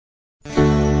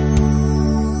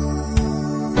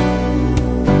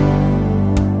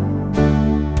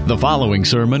The following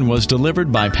sermon was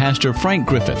delivered by Pastor Frank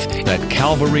Griffith at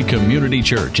Calvary Community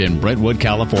Church in Brentwood,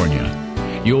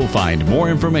 California. You'll find more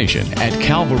information at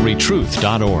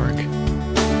calvarytruth.org.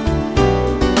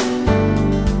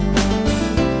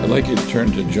 I'd like you to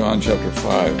turn to John chapter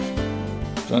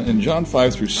 5. In John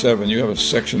 5 through 7, you have a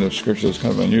section of Scripture that's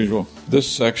kind of unusual. This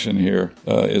section here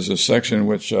is a section in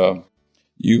which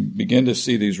you begin to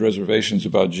see these reservations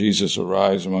about Jesus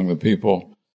arise among the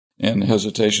people and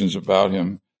hesitations about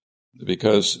him,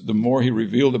 because the more he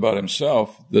revealed about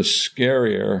himself, the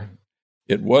scarier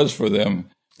it was for them,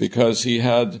 because he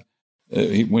had,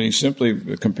 when he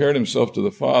simply compared himself to the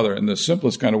Father in the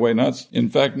simplest kind of way, not in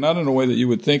a way that you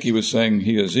would think he was saying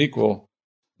he is equal,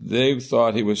 they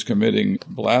thought he was committing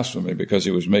blasphemy because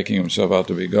he was making himself out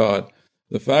to be God.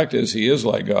 The fact is, he is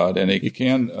like God, and he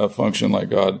can function like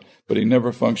God, but he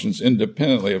never functions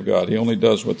independently of God. He only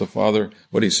does what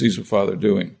he sees the Father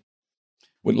doing.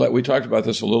 We talked about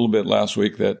this a little bit last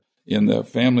week, that in the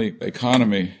family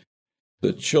economy,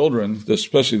 the children,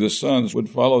 especially the sons, would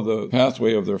follow the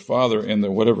pathway of their father in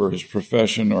whatever his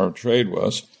profession or trade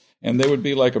was, and they would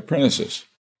be like apprentices.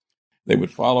 They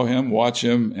would follow him, watch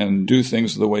him, and do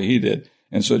things the way he did.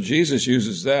 And so Jesus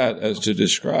uses that as to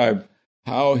describe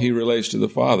how he relates to the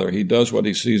Father. He does what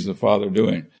he sees the Father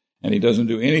doing, and he doesn't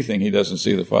do anything he doesn't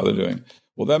see the Father doing.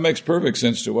 Well, that makes perfect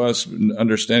sense to us,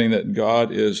 understanding that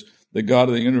God is the God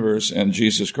of the universe, and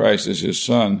Jesus Christ is his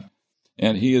Son,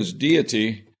 and he is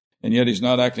deity, and yet he's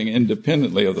not acting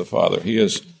independently of the Father. He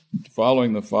is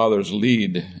following the Father's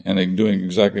lead and doing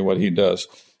exactly what he does.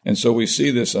 And so we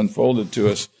see this unfolded to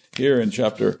us here in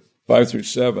chapter 5 through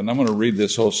 7. I'm going to read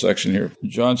this whole section here.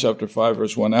 John chapter 5,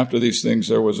 verse 1. After these things,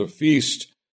 there was a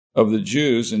feast of the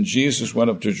Jews, and Jesus went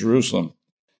up to Jerusalem.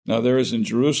 Now there is in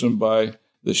Jerusalem by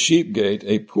the sheep gate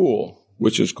a pool,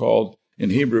 which is called in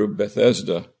Hebrew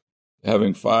Bethesda,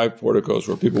 having 5 porticos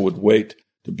where people would wait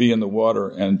to be in the water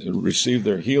and receive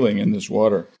their healing in this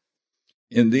water.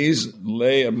 In these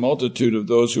lay a multitude of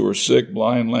those who were sick,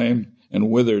 blind, lame,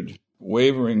 and withered,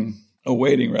 awaiting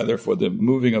for the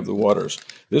moving of the waters.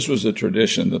 This was a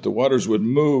tradition that the waters would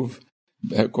move,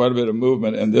 have quite a bit of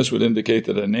movement, and this would indicate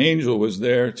that an angel was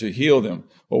there to heal them.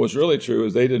 What was really true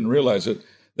is they didn't realize it,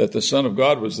 that the Son of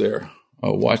God was there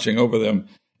watching over them,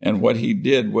 and what he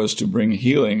did was to bring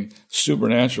healing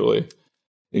supernaturally.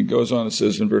 It goes on, it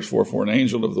says in verse 4, "For an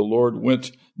angel of the Lord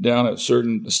went down at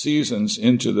certain seasons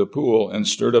into the pool and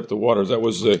stirred up the waters." That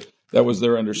was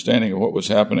their understanding of what was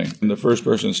happening. And the first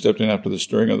person stepped in after the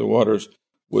stirring of the waters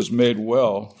was made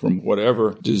well from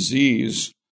whatever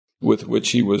disease with which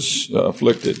he was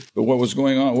afflicted. But what was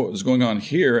going on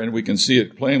here, and we can see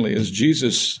it plainly, is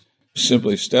Jesus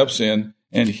simply steps in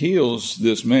and heals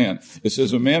this man. It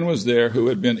says a man was there who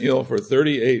had been ill for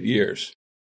 38 years.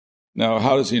 Now,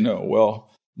 how does he know? Well,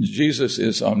 Jesus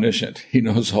is omniscient. He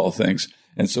knows all things.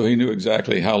 And so he knew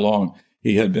exactly how long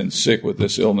he had been sick with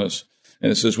this illness.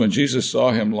 And it says when Jesus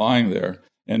saw him lying there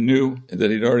and knew that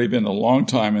he'd already been a long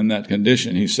time in that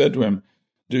condition, he said to him,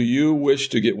 "Do you wish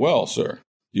to get well, sir?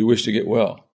 Do you wish to get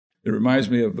well?" It reminds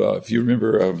me of, if you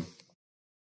remember,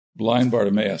 blind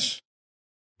Bartimaeus.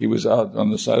 He was out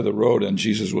on the side of the road and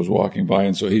Jesus was walking by,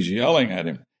 and so he's yelling at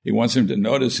him. He wants him to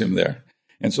notice him there.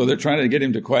 And so they're trying to get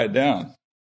him to quiet down.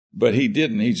 But he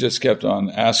didn't. He just kept on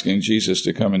asking Jesus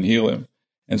to come and heal him.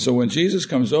 And so when Jesus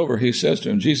comes over, Jesus says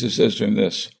to him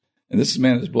this, and this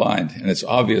man is blind, and it's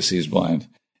obvious he's blind.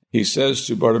 He says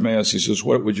to Bartimaeus, he says,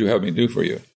 "What would you have me do for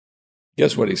you?"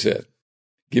 Guess what he said?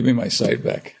 "Give me my sight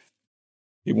back."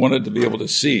 He wanted to be able to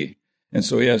see. And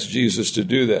so he asked Jesus to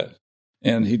do that.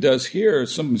 And he does here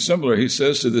something similar. He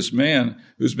says to this man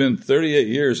who's been 38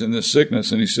 years in this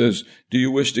sickness, and he says, "Do you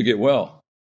wish to get well?"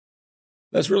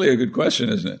 That's really a good question,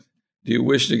 isn't it? Do you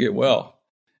wish to get well?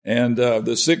 And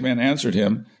the sick man answered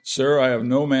him, "Sir, I have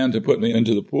no man to put me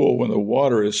into the pool when the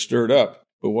water is stirred up.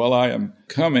 But while I am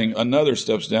coming, another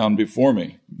steps down before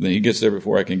me." Then he gets there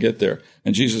before I can get there.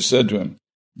 And Jesus said to him,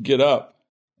 "Get up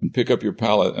and pick up your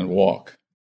pallet and walk."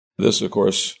 This, of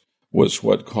course, was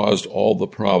what caused all the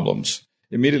problems.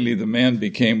 Immediately the man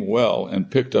became well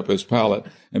and picked up his pallet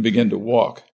and began to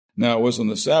walk. Now it was on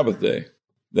the Sabbath day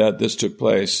that this took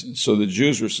place. So the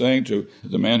Jews were saying to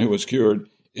the man who was cured,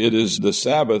 "It is the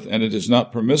Sabbath, and it is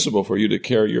not permissible for you to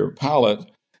carry your pallet."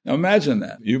 Now imagine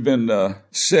that. You've been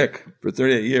sick for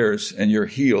 38 years, and you're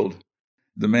healed.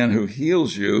 The man who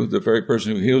heals you, the very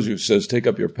person who heals you, says, "Take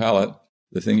up your pallet,"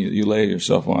 the thing you lay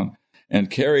yourself on, "and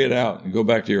carry it out and go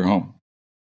back to your home."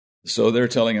 So they're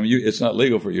telling him, it's not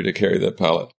legal for you to carry that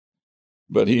pallet.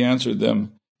 But he answered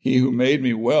them, "He who made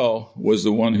me well was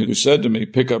the one who said to me,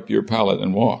 'Pick up your pallet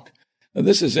and walk.'" Now,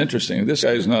 this is interesting. This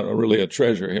guy is not really a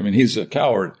treasure. I mean, he's a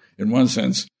coward in one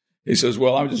sense, He says,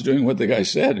 well, I'm just doing what the guy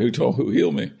said who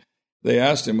healed me. They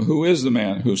asked him, who is the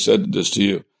man who said this to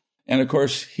you? And of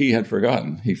course, he had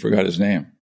forgotten. He forgot his name.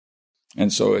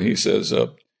 And so he says,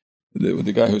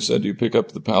 the guy who said, you pick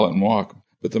up the pallet and walk.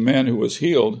 But the man who was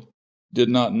healed did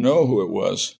not know who it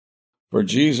was, for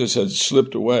Jesus had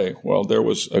slipped away while there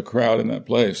was a crowd in that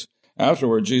place.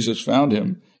 Afterward, Jesus found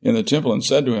him in the temple and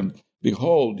said to him,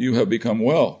 behold, you have become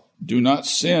well. Do not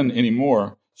sin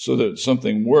anymore, so that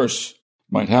something worse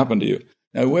might happen to you.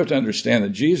 Now, we have to understand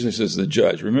that Jesus is the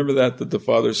judge. Remember that the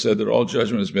Father said that all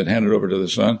judgment has been handed over to the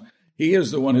Son? He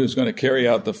is the one who's going to carry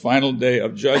out the final day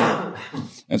of judgment.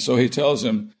 And so he tells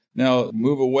him, now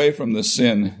move away from the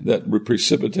sin that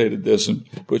precipitated this and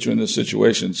put you in this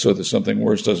situation so that something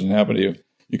worse doesn't happen to you.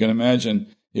 You can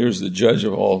imagine, here's the judge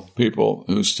of all people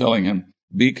who's telling him,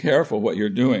 be careful what you're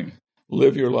doing.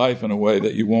 Live your life in a way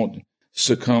that you won't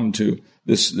succumb to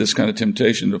this kind of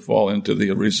temptation to fall into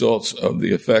the results of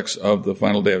the effects of the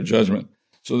final day of judgment.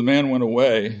 So the man went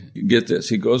away. Get this.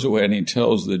 He goes away and he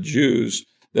tells the Jews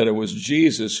that it was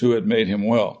Jesus who had made him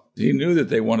well. He knew that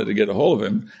they wanted to get a hold of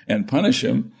him and punish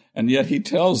him, and yet he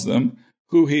tells them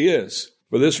who he is.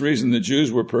 For this reason, the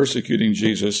Jews were persecuting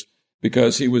Jesus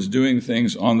because he was doing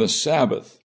things on the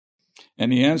Sabbath.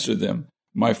 And he answered them,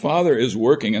 my Father is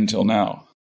working until now.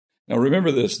 Now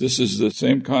remember this. This is the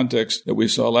same context that we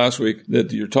saw last week,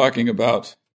 that you're talking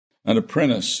about an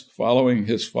apprentice following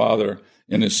his father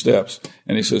in his steps.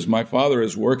 And he says, my Father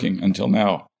is working until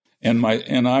now, and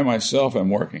I myself am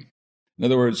working. In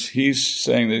other words, he's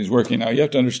saying that he's working. Now, you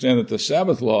have to understand that the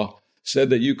Sabbath law said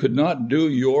that you could not do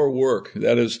your work,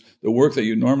 that is, the work that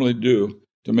you normally do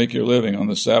to make your living on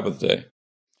the Sabbath day.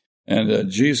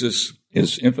 And Jesus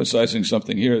is emphasizing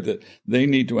something here that they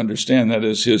need to understand, that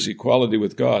is his equality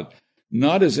with God.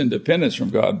 Not his independence from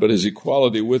God, but his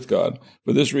equality with God.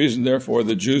 For this reason, therefore,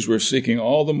 the Jews were seeking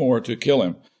all the more to kill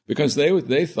him, because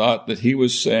they thought that he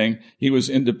was saying he was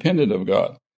independent of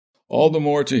God. All the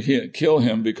more to kill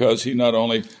him because he not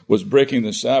only was breaking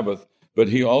the Sabbath, but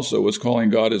he also was calling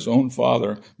God his own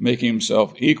Father, making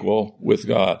himself equal with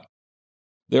God.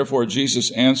 Therefore,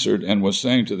 Jesus answered and was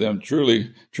saying to them,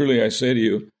 truly, truly, I say to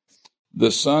you,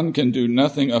 the Son can do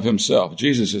nothing of himself.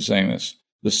 Jesus is saying this.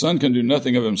 The Son can do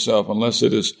nothing of himself unless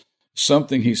it is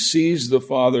something he sees the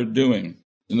Father doing.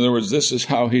 In other words, this is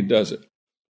how he does it.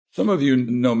 Some of you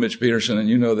know Mitch Peterson, and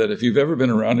you know that if you've ever been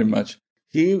around him much,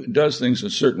 he does things a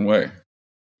certain way.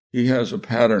 He has a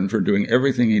pattern for doing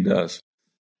everything he does.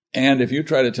 And if you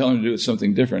try to tell him to do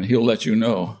something different, he'll let you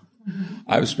know.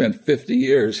 I've spent 50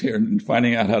 years here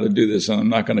finding out how to do this, and I'm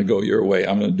not going to go your way.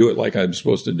 I'm going to do it like I'm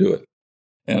supposed to do it.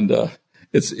 And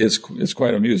it's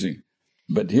quite amusing.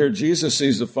 But here Jesus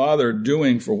sees the Father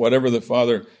doing for whatever the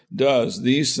Father does.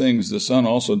 These things the Son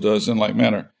also does in like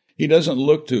manner. He doesn't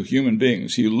look to human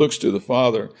beings. He looks to the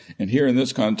Father. And here in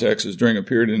this context is during a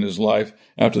period in his life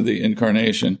after the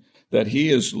incarnation that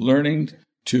he is learning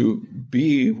to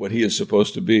be what he is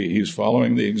supposed to be. He's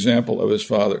following the example of his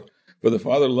Father. For the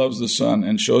Father loves the Son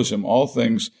and shows him all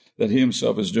things that he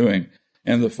himself is doing.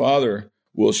 And the Father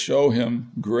will show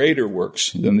him greater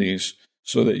works than these,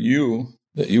 so that you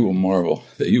will marvel,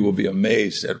 that you will be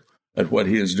amazed at what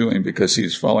he is doing, because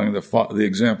he's following the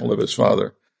example of his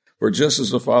Father. For just as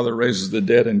the Father raises the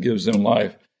dead and gives them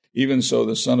life, even so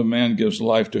the Son of Man gives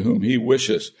life to whom he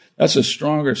wishes. That's a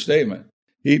stronger statement.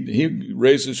 He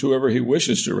raises whoever he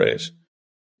wishes to raise.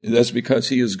 That's because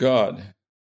he is God.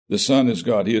 The Son is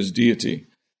God. He is deity.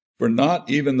 For not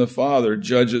even the Father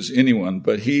judges anyone,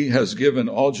 but he has given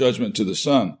all judgment to the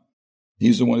Son.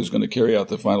 He's the one who's going to carry out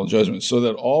the final judgment, so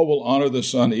that all will honor the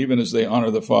Son even as they honor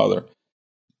the Father.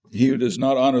 He who does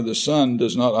not honor the Son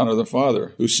does not honor the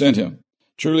Father who sent him.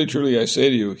 Truly, truly, I say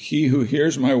to you, he who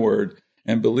hears my word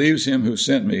and believes him who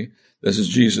sent me, this is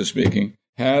Jesus speaking,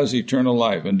 has eternal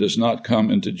life and does not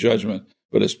come into judgment,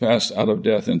 but is passed out of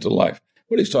death into life.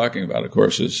 What he's talking about, of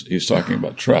course, is he's talking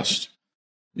about trust.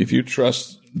 If you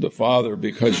trust the Father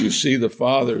because you see the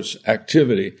Father's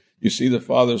activity, you see the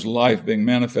Father's life being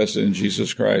manifested in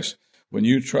Jesus Christ, when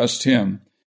you trust him,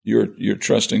 you're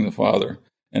trusting the Father.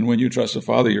 And when you trust the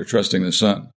Father, you're trusting the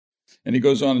Son. And he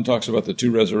goes on and talks about the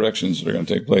two resurrections that are going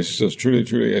to take place. He says, truly,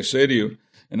 truly, I say to you,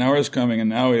 an hour is coming, and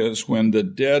now is, when the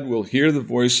dead will hear the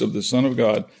voice of the Son of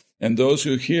God, and those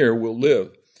who hear will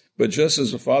live. But just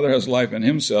as the Father has life in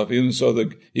himself, even so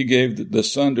he gave the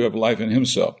Son to have life in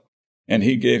himself. And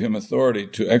he gave him authority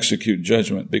to execute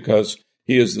judgment, because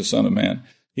he is the Son of Man.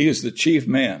 He is the chief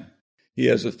man. He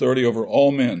has authority over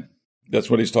all men. That's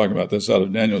what he's talking about. That's out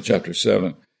of Daniel chapter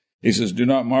 7. He says, do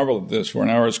not marvel at this, for an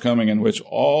hour is coming in which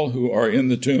all who are in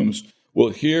the tombs will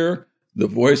hear the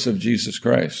voice of Jesus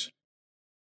Christ.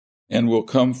 and will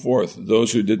come forth,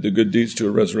 those who did the good deeds to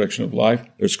a resurrection of life,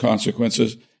 there's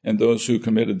consequences, and those who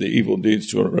committed the evil deeds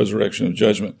to a resurrection of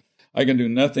judgment. I can do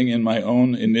nothing in my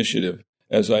own initiative.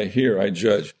 As I hear, I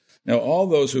judge. Now, all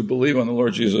those who believe on the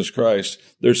Lord Jesus Christ,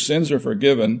 their sins are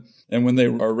forgiven, and when they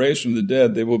are raised from the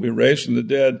dead, they will be raised from the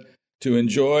dead to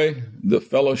enjoy the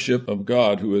fellowship of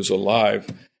God who is alive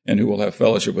and who will have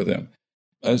fellowship with him.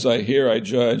 As I hear, I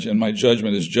judge, and my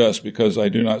judgment is just, because I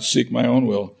do not seek my own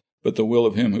will, but the will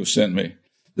of him who sent me.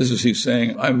 This is he's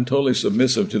saying, I'm totally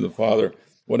submissive to the Father.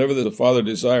 Whatever the Father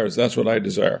desires, that's what I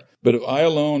desire. But if I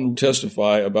alone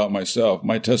testify about myself,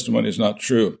 my testimony is not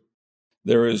true.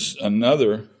 There is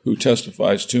another who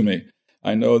testifies to me.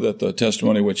 I know that the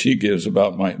testimony which he gives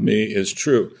about me is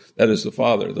true. That is the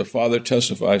Father. The Father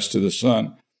testifies to the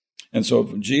Son. And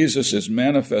so Jesus is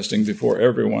manifesting before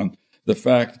everyone the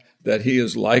fact that he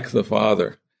is like the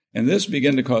Father. And this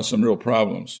began to cause some real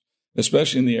problems,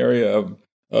 especially in the area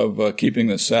of keeping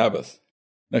the Sabbath.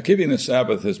 Now, keeping the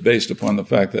Sabbath is based upon the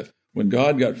fact that when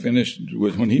God got finished,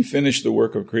 when he finished the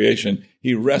work of creation,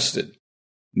 he rested.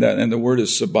 And the word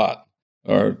is Sabbat,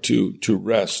 or to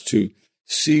rest, to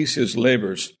cease his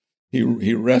labors.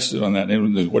 He rested on that.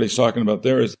 And what he's talking about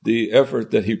there is the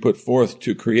effort that he put forth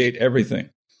to create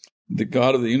everything. The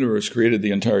God of the universe created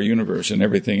the entire universe and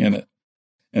everything in it.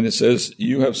 And it says,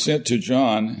 you have sent to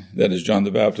John, that is John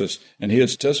the Baptist, and he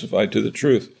has testified to the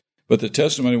truth. But the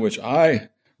testimony which I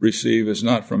receive is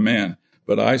not from man,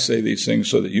 but I say these things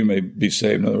so that you may be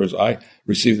saved. In other words, I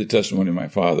receive the testimony of my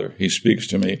Father. He speaks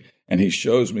to me, and he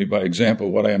shows me by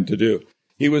example what I am to do.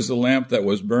 He was the lamp that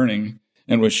was burning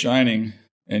and was shining,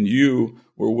 and you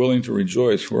were willing to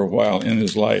rejoice for a while in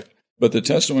his light. But the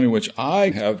testimony which I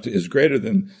have is greater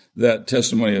than that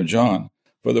testimony of John.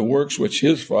 For the works which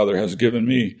his Father has given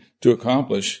me to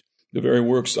accomplish, the very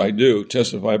works I do,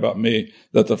 testify about me,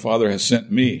 that the Father has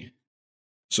sent me.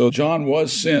 So John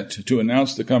was sent to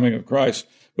announce the coming of Christ,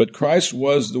 but Christ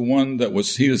was the one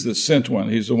he is the sent one.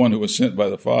 He's the one who was sent by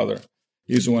the Father.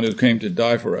 He's the one who came to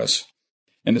die for us.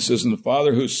 And it says, and the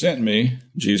Father who sent me,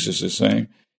 Jesus is saying,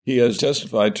 he has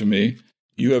testified to me.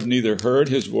 You have neither heard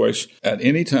his voice at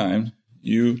any time.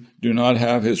 You do not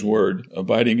have his word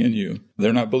abiding in you.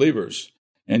 They're not believers.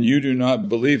 And you do not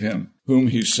believe him whom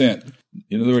he sent.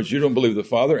 In other words, you don't believe the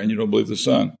Father and you don't believe the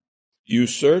Son. You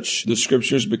search the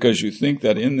Scriptures because you think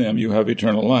that in them you have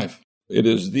eternal life. It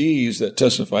is these that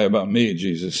testify about me,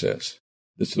 Jesus says.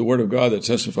 It's the Word of God that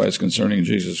testifies concerning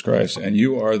Jesus Christ. And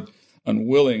you are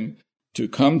unwilling to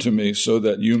come to me so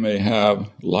that you may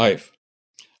have life.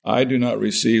 I do not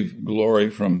receive glory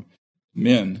from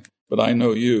men, but I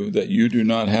know you, that you do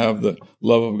not have the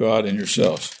love of God in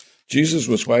yourselves. Jesus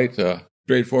was quite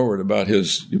straightforward about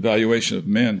his evaluation of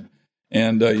men.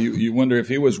 And you wonder if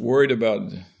he was worried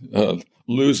about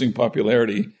losing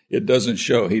popularity. It doesn't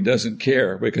show. He doesn't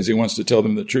care because he wants to tell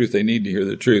them the truth. They need to hear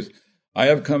the truth. I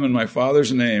have come in my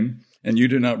Father's name, and you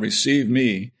do not receive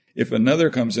me. If another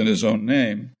comes in his own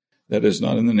name, that is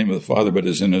not in the name of the Father, but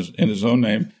is in his own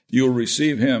name, you will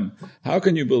receive him. How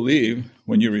can you believe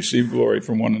when you receive glory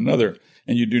from one another,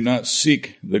 and you do not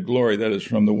seek the glory that is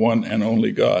from the one and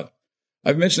only God?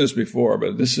 I've mentioned this before,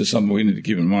 but this is something we need to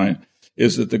keep in mind,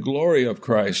 is that the glory of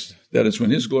Christ, that is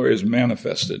when his glory is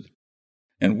manifested,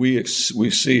 and we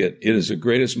see it, it is the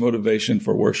greatest motivation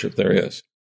for worship there is.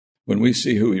 When we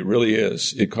see who he really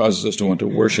is, it causes us to want to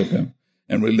worship him,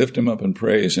 and we lift him up in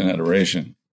praise and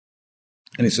adoration.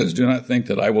 And he says, do not think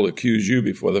that I will accuse you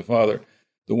before the Father.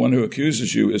 The one who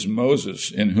accuses you is Moses,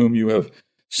 in whom you have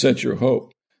set your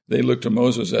hope. They look to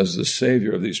Moses as the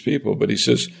savior of these people, but he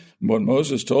says, what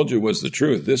Moses told you was the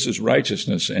truth. This is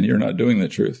righteousness, and you're not doing the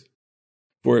truth.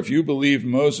 For if you believed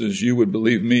Moses, you would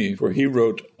believe me, for he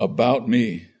wrote about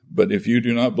me. But if you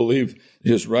do not believe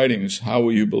his writings, how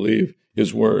will you believe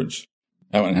his words?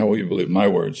 And how will you believe my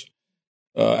words?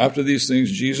 After these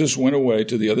things, Jesus went away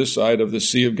to the other side of the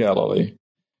Sea of Galilee.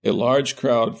 A large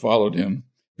crowd followed him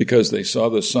because they saw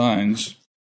the signs,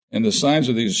 and the signs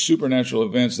are these supernatural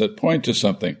events that point to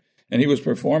something. And he was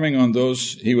performing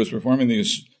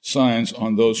these signs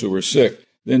on those who were sick.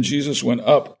 Then Jesus went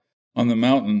up on the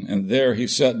mountain, and there he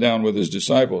sat down with his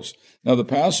disciples. Now the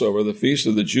Passover, the feast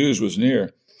of the Jews, was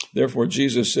near. Therefore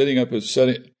Jesus,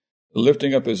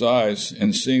 lifting up his eyes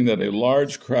and seeing that a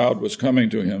large crowd was coming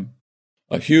to him,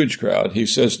 a huge crowd, he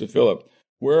says to Philip,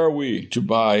 where are we to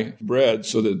buy bread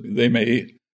so that they may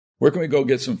eat? Where can we go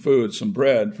get some food, some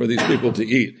bread for these people to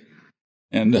eat?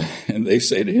 And they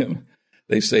say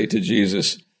to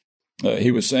Jesus,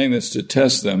 he was saying this to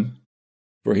test them,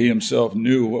 for he himself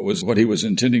knew what he was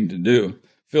intending to do.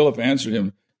 Philip answered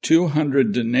him,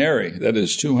 200 denarii, that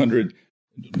is 200,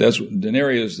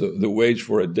 denarii is the wage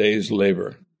for a day's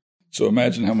labor. So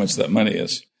imagine how much that money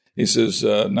is. He says,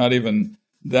 not even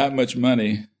that much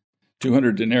money,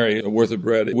 200 denarii worth of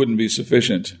bread, it wouldn't be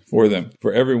sufficient for them,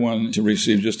 for everyone to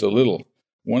receive just a little.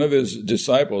 One of his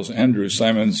disciples, Andrew,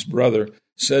 Simon's brother,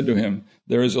 said to him,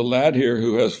 "There is a lad here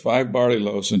who has 5 barley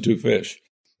loaves and 2 fish.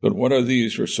 But what are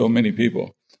these for so many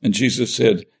people?" And Jesus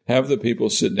said, "Have the people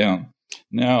sit down."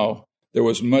 Now there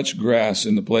was much grass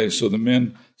in the place, so the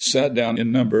men sat down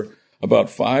in number, about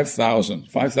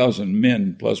 5,000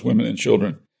 men plus women and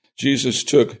children. Jesus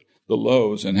took the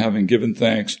loaves, and having given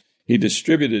thanks, he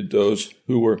distributed those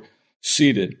who were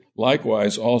seated,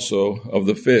 likewise also of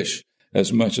the fish,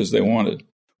 as much as they wanted.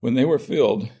 When they were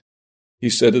filled, he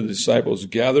said to the disciples,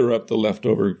 "Gather up the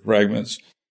leftover fragments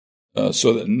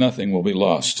so that nothing will be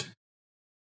lost."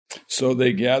 So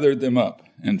they gathered them up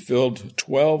and filled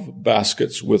 12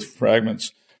 baskets with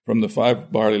fragments from the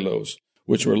 5 barley loaves,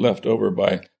 which were left over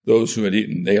by those who had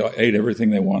eaten. They ate everything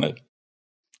they wanted.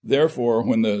 Therefore,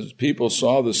 when the people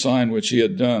saw the sign which he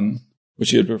had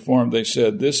performed, they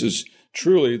said, "This is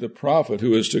truly the prophet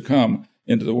who is to come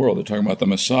into the world." They're talking about the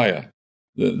Messiah,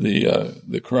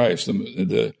 the Christ,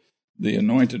 the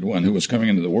anointed one who was coming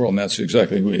into the world, and that's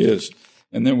exactly who he is.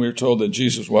 And then we're told that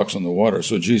Jesus walks on the water.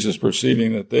 So Jesus,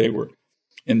 perceiving that they were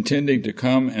intending to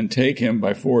come and take him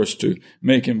by force to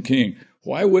make him king,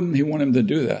 why wouldn't he want him to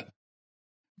do that?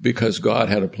 Because God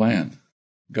had a plan.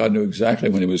 God knew exactly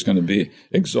when he was going to be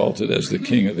exalted as the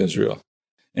king of Israel.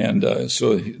 And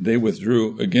so they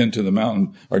withdrew again to the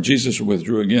mountain, or Jesus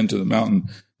withdrew again to the mountain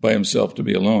by himself to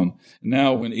be alone.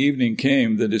 Now, when evening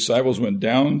came, the disciples went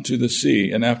down to the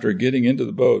sea, and after getting into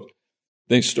the boat,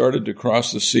 they started to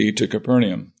cross the sea to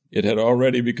Capernaum. It had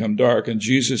already become dark, and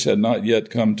Jesus had not yet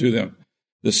come to them.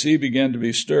 The sea began to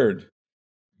be stirred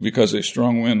because a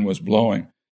strong wind was blowing.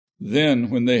 Then,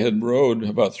 when they had rowed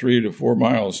about 3 to 4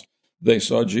 miles, they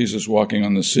saw Jesus walking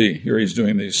on the sea. Here he's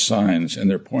doing these signs, and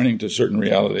they're pointing to certain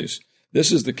realities.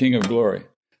 This is the King of glory,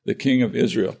 the King of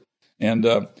Israel. And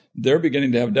they're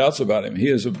beginning to have doubts about him.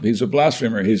 He's a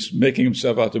blasphemer. He's making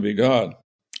himself out to be God,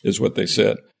 is what they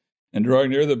said. And drawing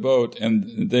near the boat,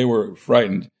 and they were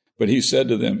frightened. But he said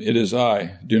to them, "It is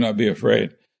I, do not be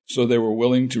afraid." So they were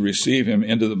willing to receive him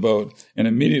into the boat, and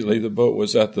immediately the boat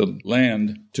was at the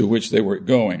land to which they were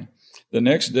going. The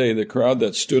next day, the crowd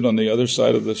that stood on the other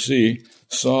side of the sea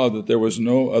saw that there was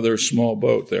no other small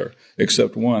boat there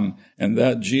except one, and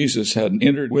that Jesus had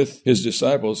entered with his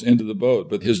disciples into the boat,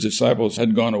 but his disciples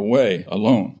had gone away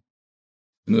alone.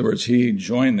 In other words, he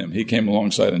joined them. He came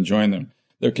alongside and joined them.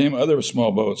 There came other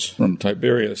small boats from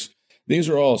Tiberias. These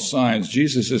are all signs.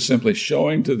 Jesus is simply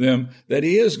showing to them that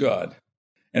he is God.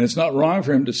 And it's not wrong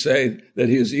for him to say that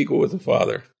he is equal with the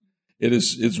Father.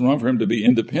 It's wrong for him to be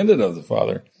independent of the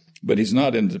Father, but he's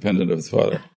not independent of the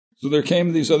Father. So there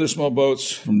came these other small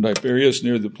boats from Tiberias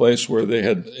near the place where they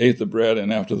had ate the bread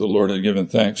and after the Lord had given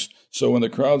thanks. So when the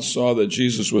crowd saw that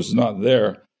Jesus was not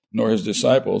there, nor his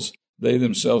disciples, they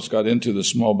themselves got into the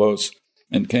small boats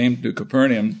and came to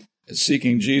Capernaum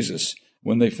seeking Jesus.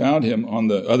 When they found him on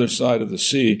the other side of the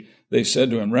sea, they said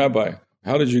to him, "Rabbi,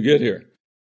 how did you get here?"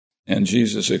 And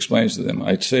Jesus explains to them,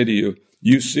 "I say to you,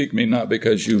 you seek me not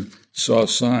because you saw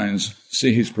signs."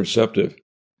 See, he's perceptive.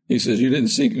 He says, "You didn't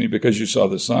seek me because you saw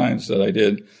the signs that I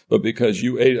did, but because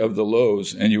you ate of the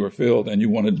loaves and you were filled and you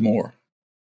wanted more.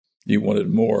 You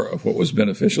wanted more of what was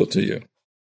beneficial to you."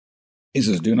 He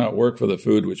says, "Do not work for the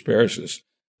food which perishes,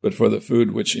 but for the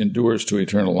food which endures to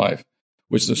eternal life,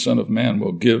 which the Son of Man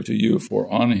will give to you,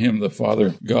 for on him the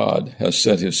Father God has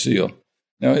set his seal."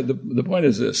 Now, the point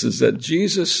is this, is that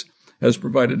Jesus has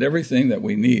provided everything that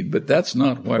we need, but that's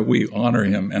not why we honor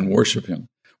him and worship him.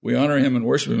 We honor him and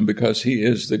worship him because he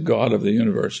is the God of the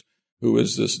universe, who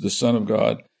is the Son of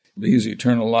God. He's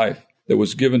eternal life that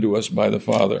was given to us by the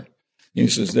Father. He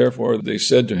says, "Therefore they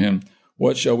said to him,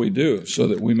 'What shall we do so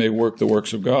that we may work the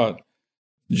works of God?'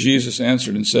 Jesus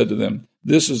answered and said to them,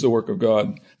 'This is the work of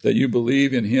God, that you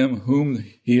believe in him whom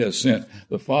he has sent.'"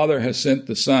 The Father has sent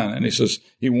the Son, and he says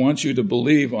he wants you to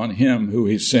believe on him who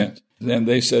he sent. Then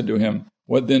they said to him,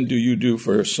 "What then do you do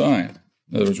for a sign?"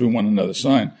 In other words, we want another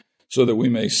sign, "so that we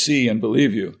may see and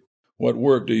believe you. What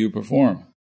work do you perform?"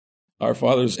 "Our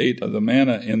fathers ate of the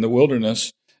manna in the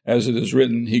wilderness, as it is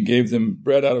written, he gave them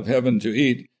bread out of heaven to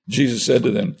eat." Jesus said to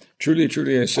them, "Truly,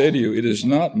 truly, I say to you, it is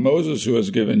not Moses who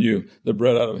has given you the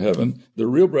bread out of heaven. The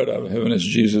real bread out of heaven is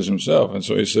Jesus himself." And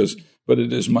so he says, "But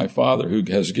it is my Father who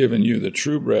has given you the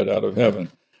true bread out of heaven.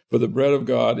 For the bread of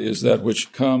God is that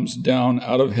which comes down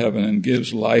out of heaven and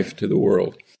gives life to the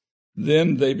world."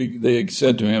 Then they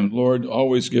said to him, "Lord,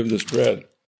 always give this bread."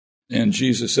 And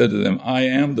Jesus said to them, "I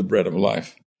am the bread of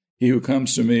life. He who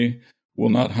comes to me will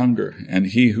not hunger, and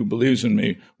he who believes in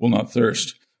me will not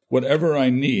thirst. Whatever I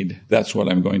need, that's what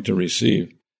I'm going to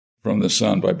receive from the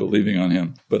Son by believing on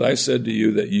him. But I said to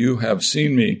you that you have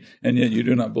seen me, and yet you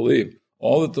do not believe.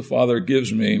 All that the Father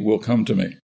gives me will come to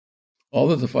me. All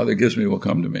that the Father gives me will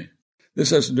come to me. This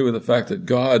has to do with the fact that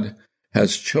God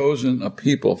has chosen a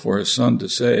people for his Son to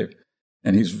save,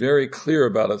 and he's very clear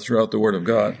about it throughout the Word of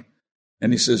God.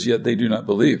 And he says, yet they do not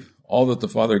believe. All that the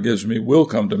Father gives me will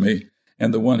come to me,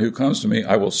 and the one who comes to me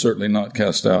I will certainly not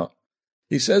cast out.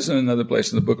 He says in another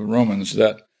place in the book of Romans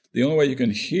that the only way you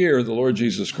can hear the Lord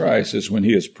Jesus Christ is when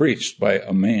he is preached by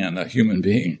a man, a human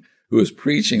being, who is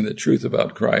preaching the truth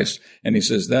about Christ. And he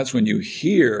says that's when you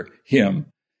hear him,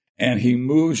 and he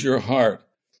moves your heart,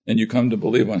 and you come to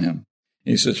believe on him.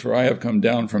 He says, for I have come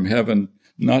down from heaven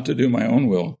not to do my own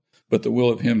will, but the will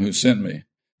of him who sent me.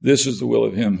 This is the will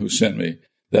of him who sent me,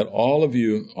 that all of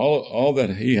you, all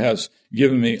that he has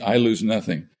given me, I lose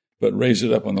nothing, but raise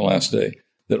it up on the last day.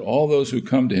 That all those who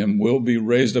come to him will be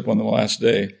raised up on the last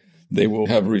day. They will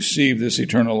have received this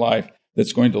eternal life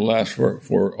that's going to last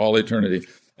for all eternity.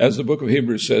 As the book of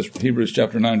Hebrews says, Hebrews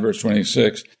chapter 9, verse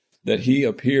 26, that he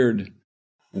appeared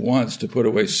once to put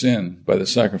away sin by the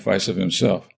sacrifice of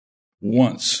himself.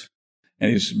 Once.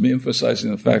 And he's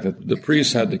emphasizing the fact that the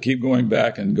priests had to keep going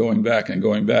back and going back and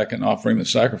going back and offering the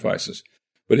sacrifices.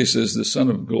 But he says the Son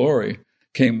of Glory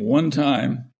came one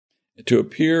time to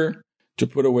appear to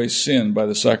put away sin by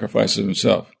the sacrifice of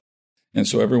himself. And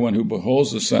so everyone who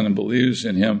beholds the Son and believes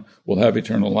in him will have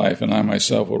eternal life, and I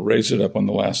myself will raise it up on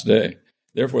the last day.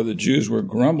 Therefore the Jews were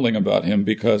grumbling about him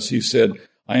because he said,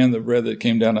 I am the bread that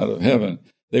came down out of heaven.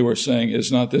 They were saying,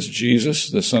 is not this Jesus,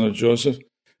 the son of Joseph,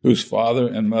 whose father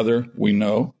and mother we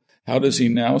know? How does he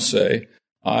now say,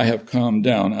 I have come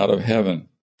down out of heaven?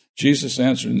 Jesus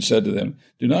answered and said to them,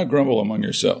 do not grumble among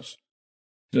yourselves.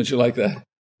 Don't you like that?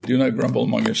 Do not grumble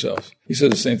among yourselves. He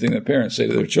said the same thing that parents say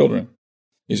to their children.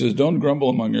 He says, don't grumble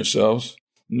among yourselves.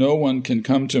 No one can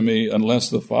come to me unless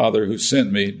the Father who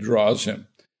sent me draws him,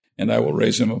 and I will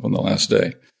raise him up on the last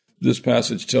day. This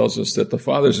passage tells us that the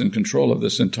Father's in control of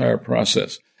this entire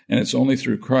process, and it's only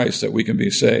through Christ that we can be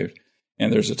saved.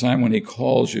 And there's a time when he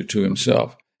calls you to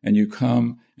himself, and you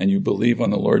come and you believe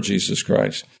on the Lord Jesus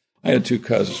Christ. I had two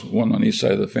cousins, one on each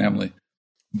side of the family.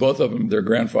 Both of them, their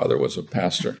grandfather was a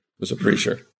pastor, was a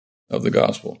preacher of the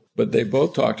gospel. But they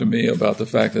both talked to me about the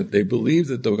fact that they believed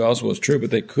that the gospel was true, but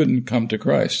they couldn't come to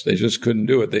Christ. They just couldn't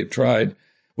do it. They tried.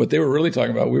 What they were really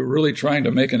talking about, we were really trying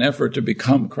to make an effort to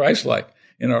become Christ-like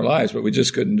in our lives, but we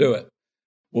just couldn't do it.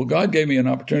 Well, God gave me an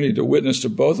opportunity to witness to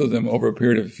both of them over a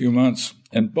period of a few months,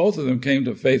 and both of them came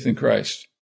to faith in Christ.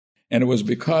 And it wasn't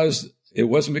because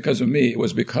of me, it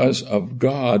was because of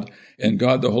God and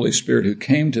God the Holy Spirit who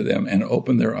came to them and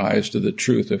opened their eyes to the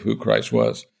truth of who Christ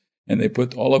was. And they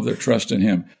put all of their trust in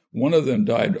him. One of them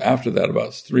died after that,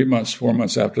 about 4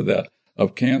 months after that,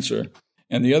 of cancer.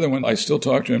 And the other one, I still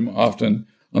talk to him often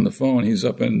on the phone. He's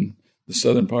up in the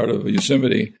southern part of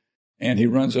Yosemite, and he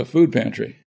runs a food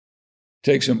pantry.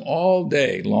 Takes him all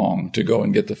day long to go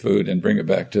and get the food and bring it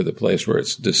back to the place where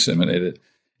it's disseminated.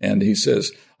 And he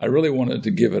says, I really wanted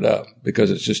to give it up because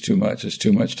it's just too much. It's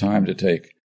too much time to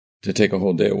take a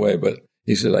whole day away. But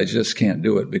he said, I just can't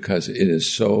do it because it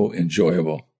is so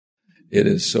enjoyable. It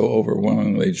is so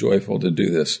overwhelmingly joyful to do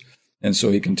this. And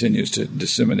so he continues to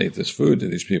disseminate this food to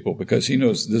these people because he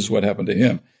knows this is what happened to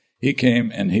him. He came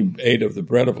and he ate of the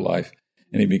bread of life,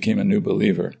 and he became a new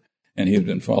believer. And he has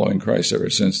been following Christ ever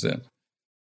since then.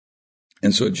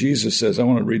 And so Jesus says, I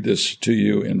want to read this to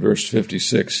you in verse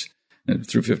 56 and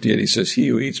through 58. He says, he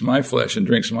who eats my flesh and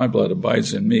drinks my blood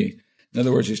abides in me. In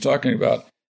other words, he's talking about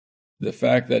the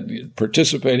fact that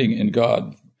participating in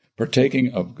God,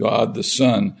 partaking of God the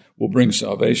Son, will bring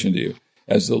salvation to you.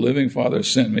 As the living Father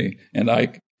sent me, and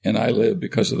I live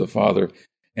because of the Father.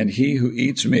 And he who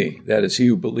eats me, that is, he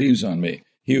who believes on me,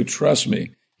 he who trusts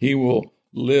me, he will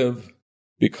live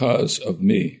because of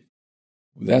me.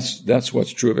 That's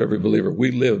what's true of every believer.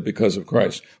 We live because of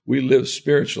Christ. We live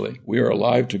spiritually. We are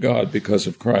alive to God because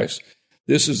of Christ.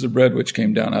 This is the bread which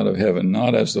came down out of heaven,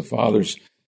 not as the fathers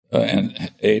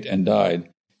ate and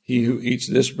died. He who eats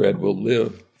this bread will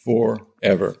live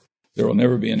forever. There will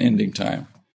never be an ending time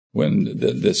when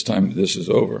this is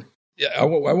over. Yeah, I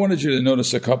wanted you to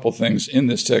notice a couple things in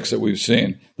this text that we've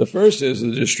seen. The first is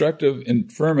the destructive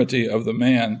infirmity of the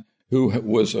man who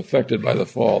was affected by the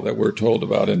fall that we're told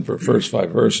about in the first 5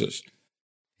 verses.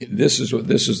 This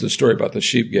is the story about the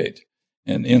sheep gate.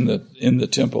 And in the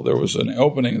temple, there was an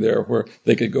opening there where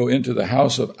they could go into the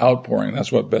house of outpouring.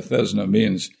 That's what Bethesda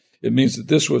means. It means that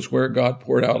this was where God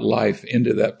poured out life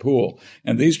into that pool.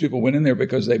 And these people went in there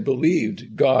because they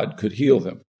believed God could heal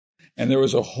them. And there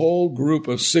was a whole group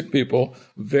of sick people,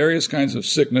 various kinds of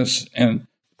sickness and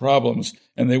problems,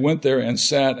 and they went there and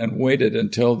sat and waited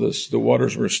until the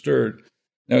waters were stirred.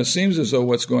 Now, it seems as though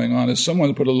what's going on is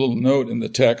someone put a little note in the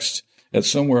text at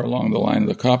somewhere along the line of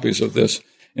the copies of this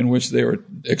in which they were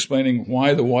explaining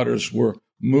why the waters were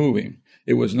moving.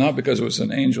 It was not because it was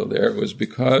an angel there. It was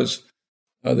because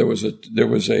there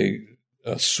was a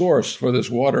source for this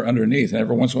water underneath, and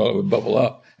every once in a while it would bubble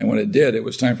up. And when it did, it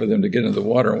was time for them to get into the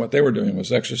water. And what they were doing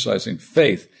was exercising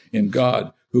faith in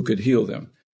God who could heal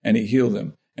them. And he healed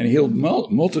them. And he healed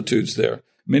multitudes there.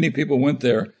 Many people went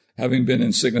there having been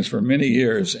in sickness for many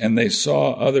years, and they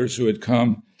saw others who had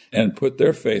come and put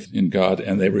their faith in God,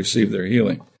 and they received their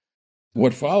healing.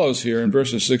 What follows here in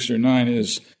verses 6 through 9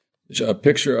 is a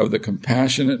picture of the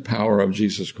compassionate power of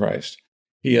Jesus Christ.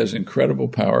 He has incredible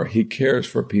power. He cares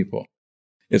for people.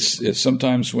 It's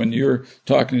sometimes when you're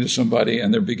talking to somebody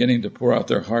and they're beginning to pour out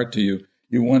their heart to you,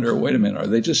 you wonder, wait a minute, are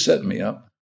they just setting me up?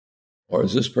 Or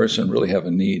does this person really have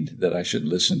a need that I should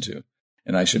listen to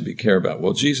and I should care about?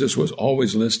 Well, Jesus was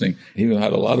always listening. He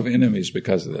had a lot of enemies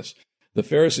because of this. The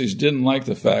Pharisees didn't like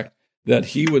the fact that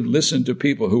he would listen to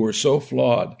people who were so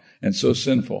flawed and so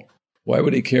sinful. Why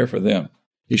would he care for them?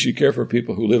 He should care for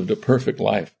people who lived a perfect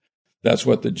life. That's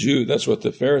what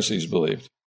the Pharisees believed.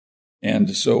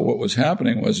 And so what was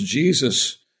happening was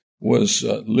Jesus was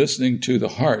listening to the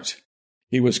heart.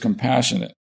 He was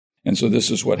compassionate. And so this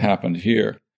is what happened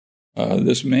here.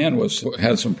 This man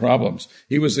had some problems.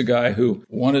 He was the guy who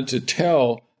wanted to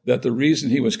tell that the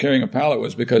reason he was carrying a pallet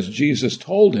was because Jesus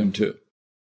told him to.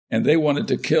 And they wanted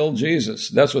to kill Jesus.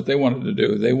 That's what they wanted to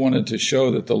do. They wanted to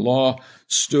show that the law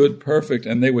stood perfect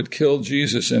and they would kill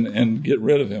Jesus and get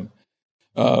rid of him.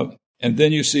 And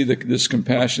then you see this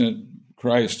compassionate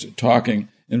Christ talking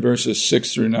in verses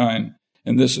 6 through 9.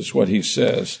 And this is what he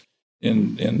says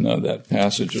in that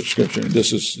passage of Scripture.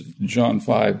 This is John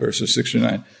 5, verses 6 through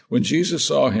 9. When Jesus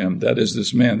saw him, that is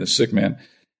this man, the sick man,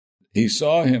 he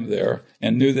saw him there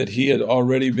and knew that he had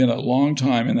already been a long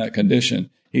time in that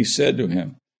condition. He said to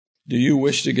him, "Do you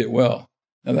wish to get well?"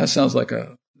 Now that sounds like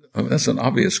that's an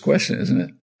obvious question, isn't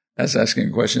it? That's asking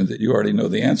a question that you already know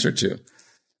the answer to.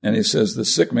 And he says, the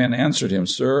sick man answered him,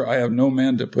 "Sir, I have no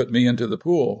man to put me into the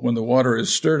pool when the water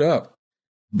is stirred up.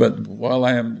 But while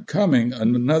I am coming,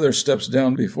 another steps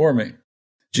down before me."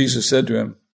 Jesus said to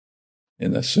him,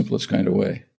 in the simplest kind of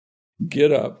way,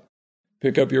 "Get up,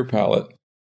 pick up your pallet,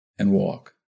 and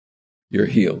walk. You're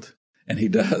healed." And he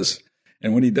does.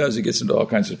 And when he does, he gets into all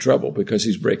kinds of trouble because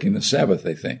he's breaking the Sabbath,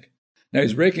 they think. Now,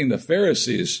 he's breaking the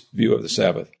Pharisees' view of the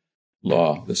Sabbath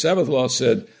law. The Sabbath law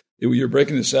said, you're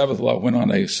breaking the Sabbath law when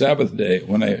on a Sabbath day,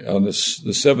 on the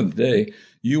seventh day,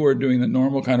 you are doing the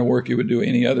normal kind of work you would do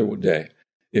any other day.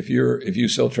 If you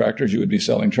sell tractors, you would be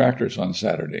selling tractors on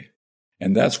Saturday.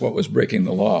 And that's what was breaking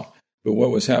the law. But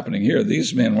what was happening here,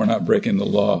 these men were not breaking the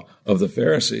law of the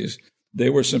Pharisees. They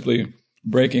were simply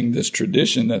breaking this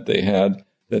tradition that they had,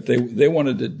 that they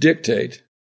wanted to dictate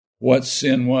what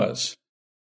sin was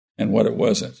and what it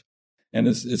wasn't. And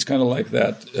it's kind of like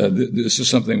that. This is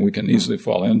something we can easily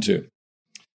fall into.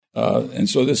 And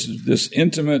so this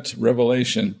intimate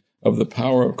revelation of the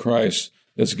power of Christ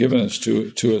that's given us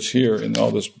to us here in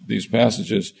all these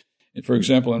passages. For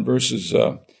example, in verses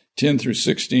 10 through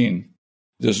 16,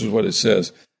 this is what it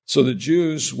says. So the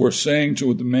Jews were saying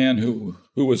to the man who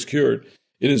was cured,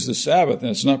 "It is the Sabbath,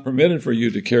 and it's not permitted for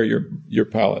you to carry your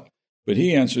pallet." But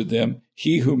he answered them,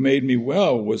 "He who made me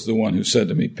well was the one who said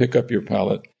to me, 'Pick up your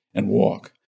pallet and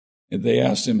walk.'" And they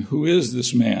asked him, "Who is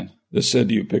this man that said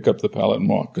to you, 'Pick up the pallet and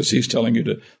walk'?" Because he's telling you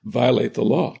to violate the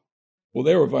law. Well,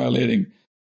 they were violating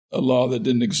a law that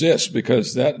didn't exist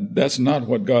because that's not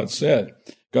what God said.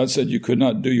 God said you could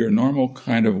not do your normal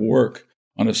kind of work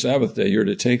on a Sabbath day. You're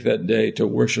to take that day to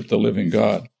worship the living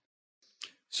God.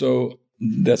 So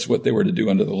that's what they were to do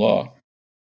under the law.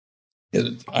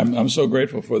 I'm so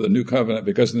grateful for the new covenant,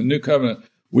 because in the new covenant,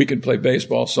 we can play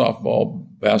baseball, softball,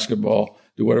 basketball,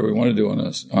 do whatever we want to do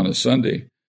on a Sunday.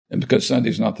 And because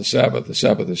Sunday's not the Sabbath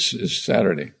is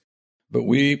Saturday. But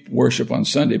we worship on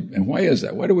Sunday. And why is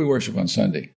that? Why do we worship on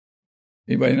Sunday?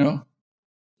 Anybody know?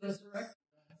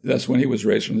 That's when he was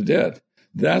raised from the dead.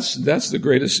 That's the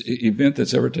greatest event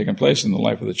that's ever taken place in the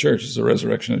life of the church, is the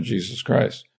resurrection of Jesus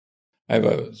Christ. I have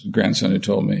a grandson who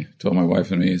told my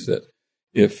wife and me, is that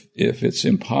if it's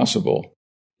impossible,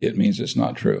 it means it's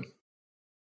not true.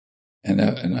 And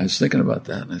I was thinking about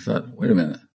that, and I thought, wait a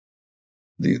minute.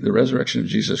 The resurrection of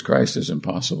Jesus Christ is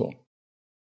impossible.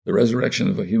 The resurrection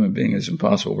of a human being is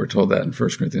impossible. We're told that in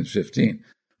 1 Corinthians 15.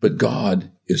 But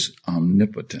God is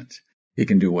omnipotent. He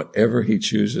can do whatever he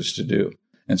chooses to do.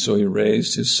 And so he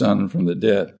raised his son from the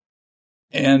dead.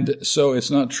 And so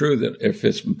it's not true that if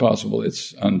it's impossible,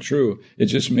 it's untrue. It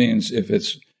just means if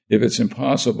If it's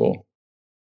impossible,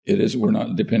 we're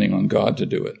not depending on God to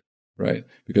do it, right?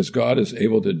 Because God is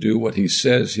able to do what he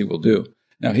says he will do.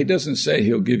 Now, he doesn't say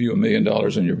he'll give you $1 million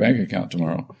in your bank account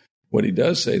tomorrow. What he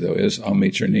does say, though, is, I'll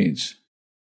meet your needs.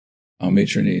 I'll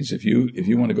meet your needs. If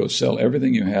you want to go sell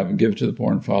everything you have and give it to the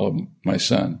poor and follow my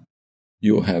son,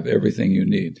 you will have everything you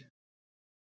need.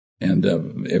 And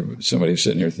if somebody's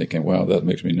sitting here thinking, wow, that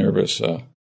makes me nervous.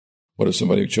 What if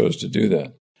somebody chose to do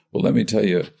that? Well, let me tell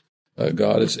you,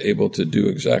 God is able to do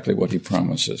exactly what he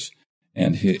promises.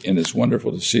 And it's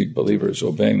wonderful to see believers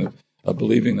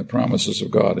believing the promises of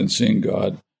God and seeing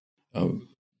God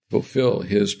fulfill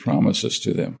his promises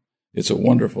to them. It's a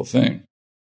wonderful thing.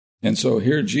 And so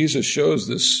here Jesus shows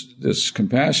this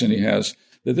compassion he has,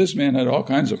 that this man had all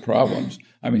kinds of problems.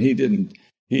 I mean,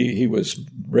 he was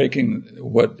breaking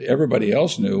what everybody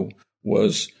else knew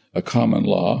was a common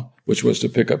law, which was to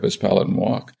pick up his pallet and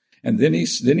walk. And then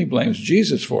he blames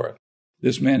Jesus for it.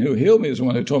 This man who healed me is the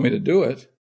one who told me to do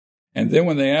it. And then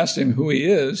when they asked him who he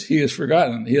is, he has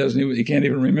forgotten. He can't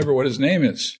even remember what his name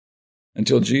is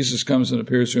until Jesus comes and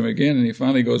appears to him again. And he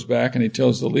finally goes back and he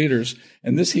tells the leaders.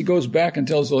 And he goes back and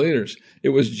tells the leaders, it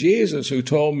was Jesus who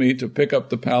told me to pick up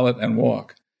the pallet and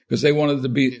walk, because he wanted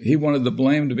the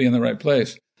blame to be in the right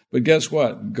place. But guess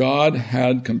what? God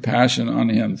had compassion on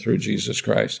him through Jesus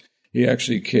Christ. He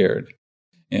actually cared.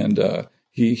 And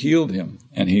he healed him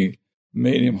and he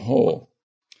made him whole.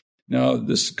 Now,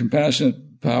 this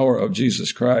compassionate power of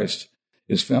Jesus Christ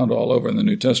is found all over in the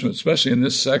New Testament, especially in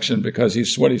this section, because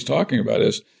what he's talking about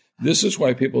is, this is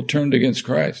why people turned against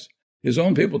Christ. His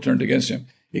own people turned against him.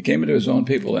 He came into his own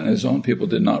people, and his own people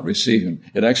did not receive him.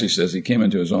 It actually says he came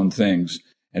into his own things,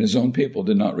 and his own people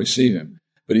did not receive him.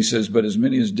 But he says, but as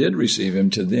many as did receive him,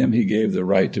 to them he gave the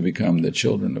right to become the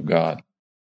children of God.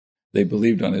 They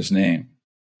believed on his name.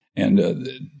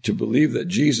 And to believe that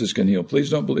Jesus can heal. Please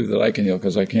don't believe that I can heal,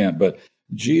 because I can't, but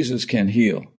Jesus can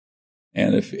heal.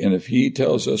 And if he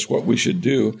tells us what we should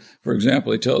do, for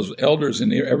example, he tells elders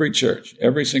in every church,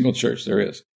 every single church there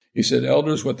is, he said,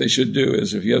 elders, what they should do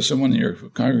is, if you have someone in your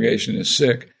congregation is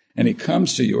sick, and he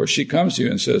comes to you or she comes to you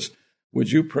and says,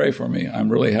 would you pray for me? I'm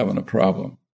really having a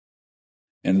problem.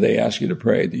 And they ask you to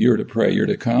pray. You're to pray. You're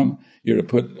to come. You're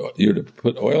to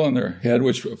put oil on their head,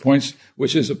 which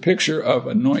is a picture of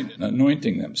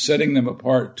anointing them, setting them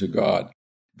apart to God.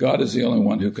 God is the only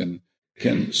one who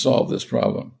can solve this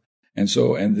problem. And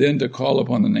then to call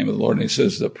upon the name of the Lord. And he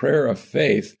says, the prayer of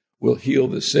faith will heal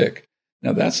the sick.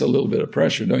 Now that's a little bit of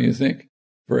pressure, don't you think?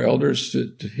 For elders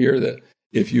to hear that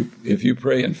if you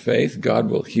pray in faith, God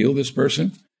will heal this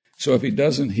person. So if he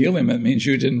doesn't heal him, it means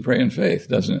you didn't pray in faith,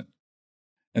 doesn't it?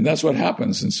 And that's what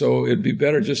happens. And so it'd be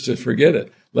better just to forget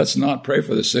it. Let's not pray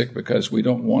for the sick, because we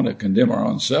don't want to condemn our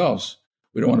own selves.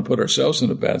 We don't want to put ourselves in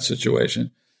a bad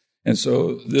situation. And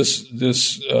so this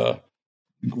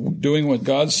doing what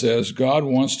God says, God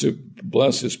wants to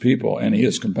bless his people, and he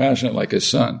is compassionate like his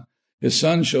son. His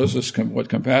son shows us what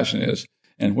compassion is.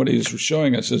 And what he's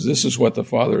showing us is, this is what the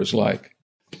Father is like.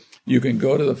 You can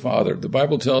go to the Father. The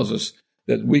Bible tells us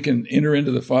that we can enter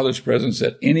into the Father's presence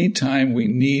at any time we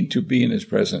need to be in his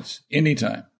presence.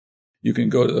 Anytime. You can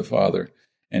go to the Father,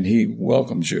 and he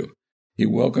welcomes you. He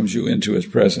welcomes you into his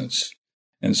presence.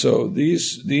 And so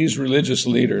these religious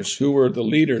leaders, who were the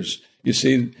leaders, you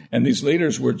see, and these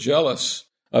leaders were jealous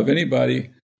of anybody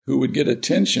who would get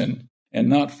attention and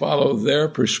not follow their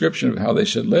prescription of how they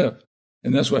should live.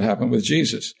 And that's what happened with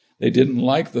Jesus. They didn't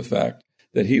like the fact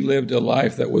that he lived a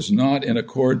life that was not in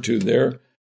accord to their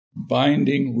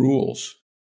binding rules,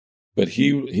 but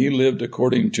he lived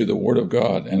according to the Word of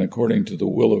God and according to the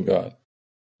will of God.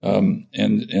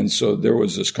 And so there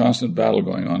was this constant battle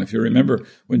going on. If you remember,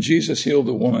 when Jesus healed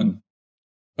the woman,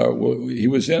 he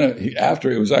was after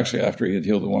he had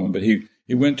healed the woman, but he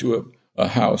went to a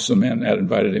house. A man had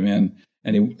invited him in,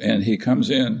 and he comes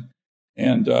in,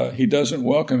 and he doesn't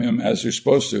welcome him as you're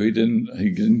supposed to. He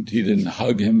didn't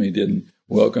hug him. He didn't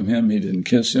welcome him. He didn't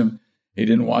kiss him. He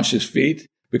didn't wash his feet,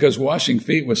 because washing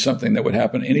feet was something that would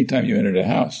happen anytime you entered a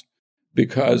house,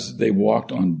 because they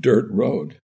walked on dirt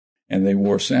road and they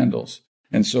wore sandals.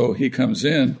 And so he comes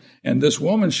in, and this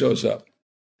woman shows up.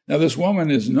 Now, this woman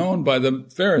is known by the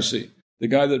Pharisee, the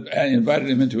guy that invited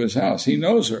him into his house. He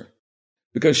knows her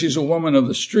because she's a woman of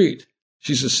the street.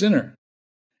 She's a sinner.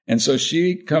 And so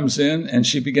she comes in and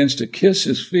she begins to kiss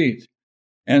his feet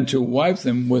and to wipe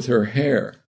them with her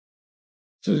hair.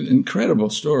 It's an incredible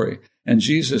story. And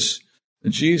Jesus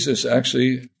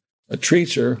actually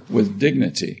treats her with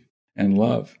dignity and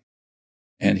love.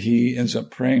 And he ends up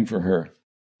praying for her.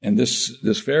 And this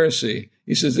Pharisee,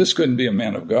 he says, this couldn't be a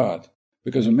man of God,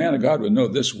 because a man of God would know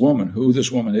who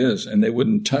this woman is, and they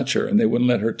wouldn't touch her, and they wouldn't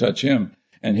let her touch him.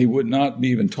 and he would not be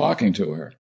even talking to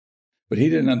her. But he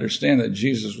didn't understand that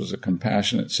Jesus was a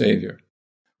compassionate Savior.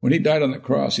 When he died on the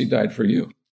cross, he died for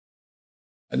you.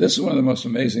 And this is one of the most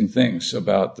amazing things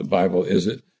about the Bible, is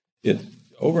it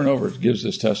over and over gives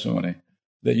this testimony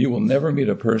that you will never meet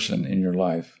a person in your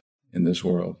life in this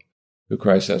world who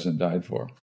Christ hasn't died for.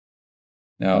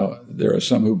 Now, there are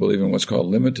some who believe in what's called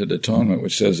limited atonement,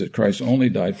 which says that Christ only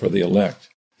died for the elect.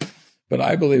 But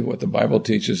I believe what the Bible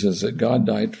teaches is that God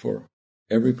died for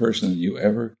every person that you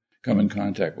ever come in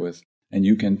contact with, and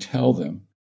you can tell them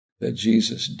that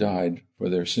Jesus died for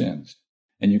their sins.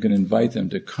 And you can invite them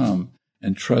to come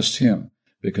and trust him,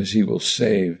 because he will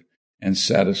save and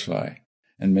satisfy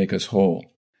and make us whole.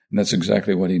 And that's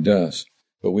exactly what he does.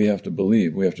 But we have to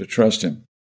believe. We have to trust him.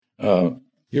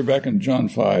 Here back in John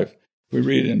 5, we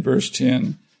read in verse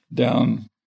 10 down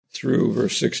through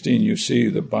verse 16, you see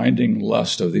the binding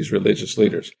lust of these religious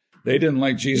leaders. They didn't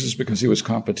like Jesus because he was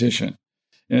competition.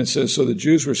 And it says, so the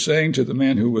Jews were saying to the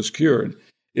man who was cured,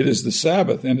 it is the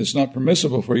Sabbath, and it's not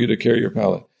permissible for you to carry your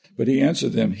pallet. But he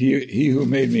answered them, he who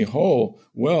made me whole,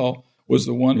 well, was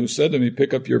the one who said to me,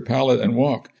 pick up your pallet and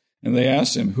walk. And they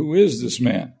asked him, who is this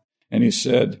man? And he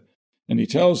said, and he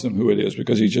tells them who it is,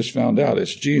 because he just found out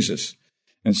it's Jesus.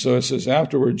 And so it says,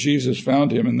 afterward, Jesus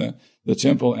found him in the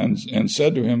temple and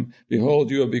said to him,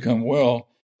 behold, you have become well.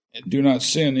 Do not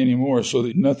sin anymore, so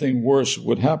that nothing worse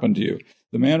would happen to you.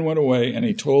 The man went away, and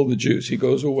he told the Jews. He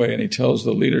goes away, and he tells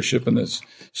the leadership in this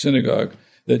synagogue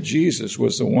that Jesus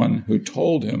was the one who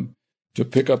told him to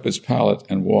pick up his pallet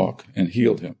and walk, and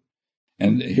healed him.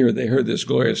 And here they heard this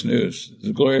glorious news,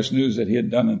 the glorious news that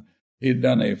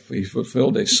he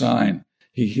fulfilled a sign.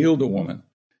 He healed a woman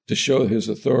to show his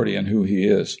authority and who he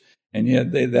is. And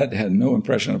yet that had no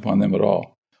impression upon them at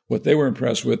all. What they were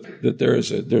impressed with, that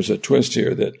there's a twist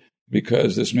here, that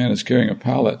because this man is carrying a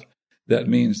pallet, that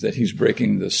means that he's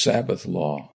breaking the Sabbath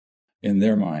law in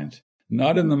their mind,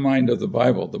 not in the mind of the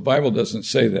Bible. The Bible doesn't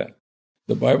say that.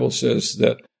 The Bible says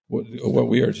that what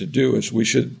we are to do is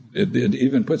it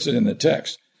even puts it in the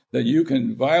text, that you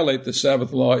can violate the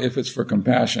Sabbath law if it's for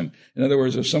compassion. In other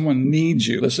words, if someone needs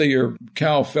you, let's say your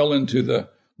cow fell into the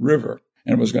river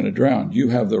and was going to drown, you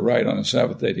have the right on a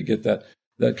Sabbath day to get that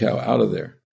cow out of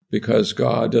there, because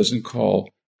God doesn't call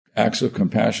acts of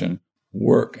compassion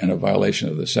work and a violation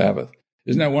of the Sabbath.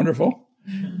 Isn't that wonderful?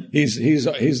 He's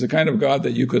the kind of God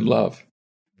that you could love,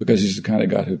 because he's the kind of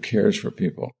God who cares for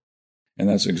people. And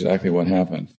that's exactly what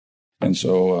happened. And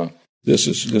so this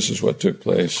is what took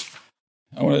place.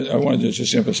 I want to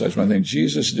just emphasize one thing.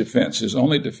 Jesus' defense, his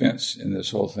only defense in this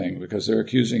whole thing, because they're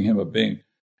accusing him of being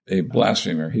a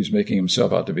blasphemer. He's making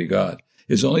himself out to be God.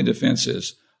 His only defense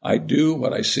is, I do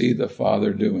what I see the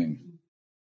Father doing,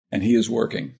 and he is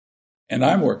working, and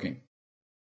I'm working,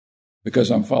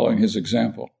 because I'm following his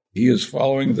example. He is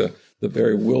following the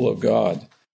very will of God,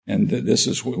 and this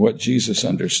is what Jesus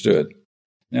understood.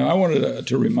 Now, I wanted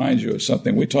to remind you of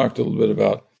something. We talked a little bit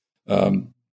about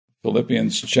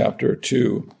Philippians chapter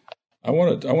 2. I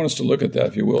want us to look at that,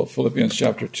 if you will, Philippians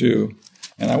chapter 2,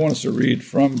 and I want us to read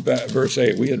from verse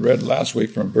 8. We had read last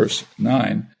week from verse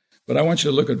 9, but I want you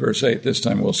to look at verse 8. This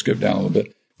time we'll skip down a little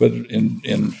bit. But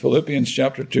in Philippians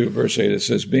chapter 2, verse 8, it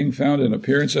says, being found in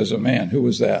appearance as a man. Who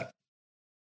was that?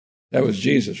 That was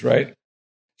Jesus, right?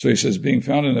 So he says, being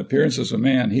found in appearance as a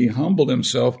man, he humbled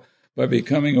himself by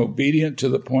becoming obedient to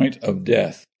the point of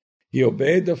death. He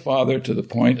obeyed the Father to the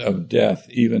point of death,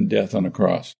 even death on a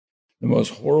cross. The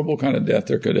most horrible kind of death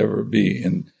there could ever be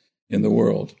in the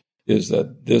world is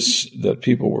that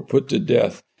people were put to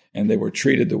death, and they were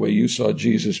treated the way you saw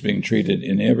Jesus being treated.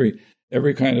 In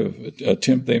every kind of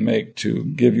attempt they make to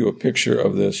give you a picture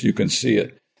of this, you can see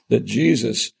it, that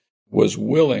Jesus was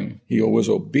willing, he was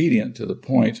obedient to the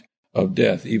point of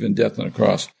death, even death on a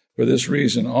cross. For this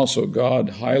reason also God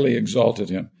highly exalted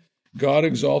him. God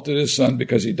exalted his Son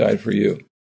because he died for you.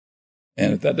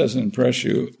 And if that doesn't impress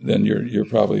you, then you're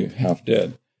probably half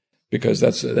dead, because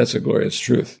that's a glorious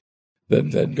truth,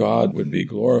 that God would be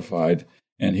glorified,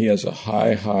 and he has a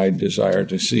high desire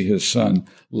to see his Son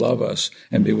love us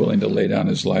and be willing to lay down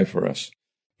his life for us.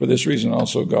 For this reason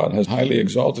also God has highly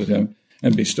exalted him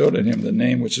and bestowed on him the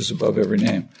name which is above every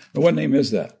name. And what name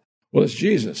is that? Well, it's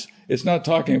Jesus. It's not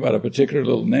talking about a particular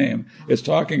little name. It's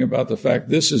talking about the fact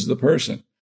this is the person.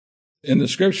 In the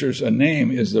scriptures, a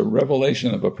name is the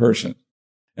revelation of a person.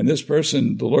 And this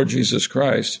person, the Lord Jesus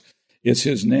Christ, it's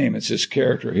his name, it's his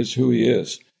character, it's who he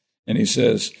is. And he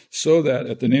says, so that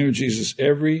at the name of Jesus,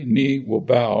 every knee will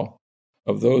bow,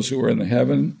 of those who are in the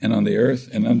heaven and on the earth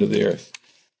and under the earth.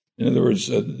 In other words,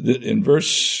 in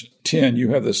verse 10, you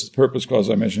have this purpose clause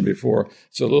I mentioned before.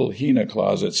 It's a little hina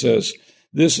clause. It says,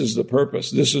 this is the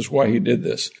purpose. This is why he did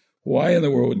this. Why in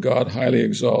the world would God highly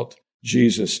exalt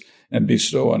Jesus and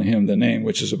bestow on him the name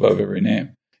which is above every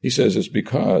name? He says it's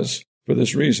because, for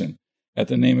this reason, at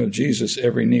the name of Jesus,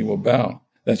 every knee will bow.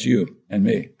 That's you and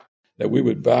me. That we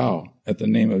would bow at the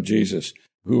name of Jesus,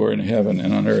 who are in heaven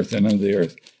and on earth and under the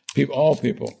earth. All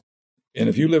people. And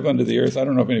if you live under the earth, I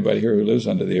don't know if anybody here who lives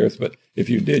under the earth, but if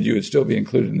you did, you would still be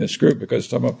included in this group, because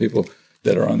it's talking about people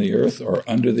that are on the earth or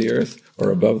under the earth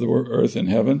or above the earth in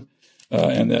heaven,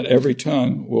 and that every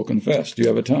tongue will confess. Do you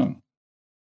have a tongue?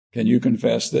 Can you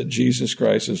confess that Jesus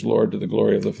Christ is Lord to the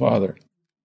glory of the Father?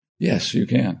 Yes, you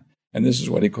can. And this is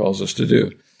what he calls us to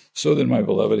do. So then, my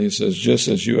beloved, he says, just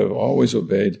as you have always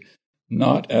obeyed,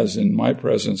 not as in my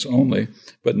presence only,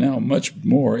 but now much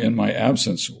more in my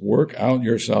absence, work out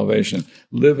your salvation.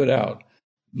 Live it out.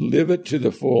 Live it to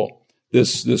the full,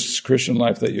 this Christian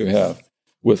life that you have,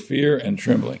 with fear and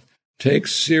trembling. Take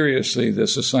seriously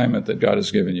this assignment that God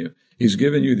has given you. He's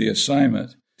given you the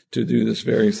assignment to do this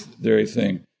very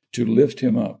thing, to lift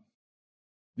him up.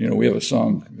 You know, we have a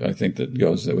song, I think, that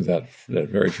goes with that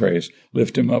very phrase,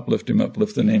 lift him up, lift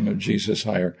the name of Jesus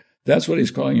higher. That's what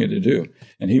he's calling you to do.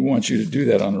 And he wants you to do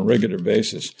that on a regular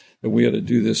basis, that we ought to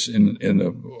do this in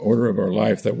the order of our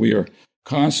life, that we are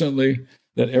constantly,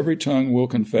 that every tongue will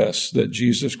confess that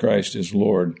Jesus Christ is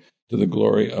Lord to the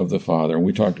glory of the Father. And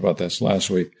we talked about this last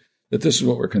week, that this is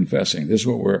what we're confessing. This is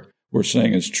what we're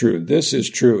saying is true. This is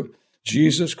true.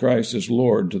 Jesus Christ is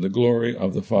Lord to the glory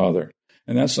of the Father.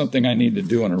 And that's something I need to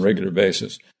do on a regular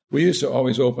basis. We used to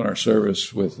always open our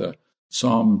service with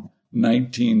Psalm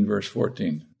 19, verse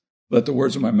 14. Let the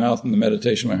words of my mouth and the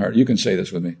meditation of my heart, you can say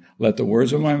this with me, let the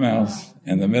words of my mouth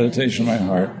and the meditation of my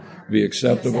heart be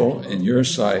acceptable in your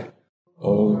sight,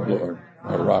 O Lord,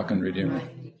 our rock and redeemer.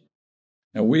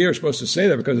 Now, we are supposed to say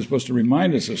that because it's supposed to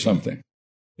remind us of something.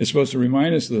 It's supposed to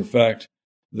remind us of the fact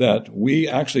that we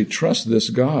actually trust this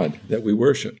God that we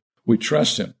worship. We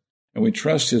trust him. And we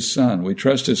trust his Son. We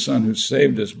trust his Son who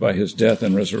saved us by his death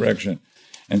and resurrection.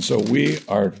 And so we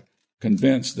are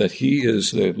convinced that he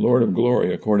is the Lord of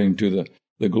glory according to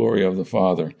the glory of the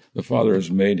Father. The Father has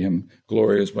made him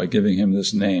glorious by giving him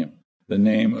this name, the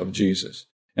name of Jesus.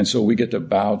 And so we get to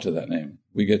bow to that name.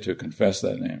 We get to confess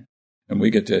that name. And we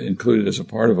get to include it as a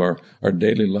part of our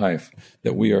daily life,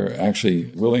 that we are actually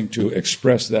willing to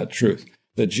express that truth,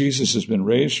 that Jesus has been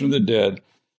raised from the dead,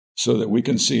 so that we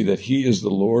can see that he is the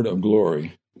Lord of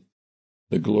glory,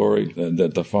 the glory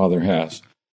that the Father has.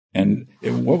 And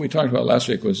what we talked about last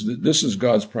week was that this is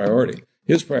God's priority.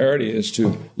 His priority is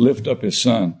to lift up his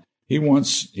Son. He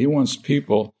wants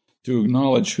people to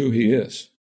acknowledge who he is.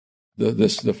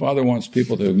 The Father wants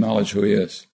people to acknowledge who he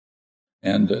is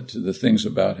and to the things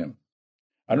about him.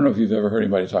 I don't know if you've ever heard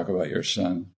anybody talk about your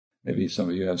son. Maybe some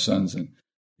of you have sons, and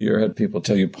you ever had people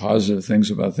tell you positive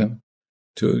things about them,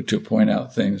 to point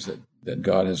out things that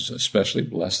God has especially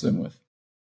blessed them with.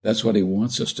 That's what he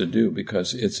wants us to do,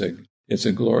 because it's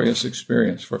a glorious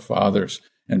experience for fathers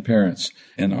and parents.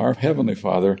 And our Heavenly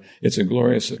Father, it's a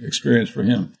glorious experience for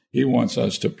him. He wants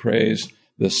us to praise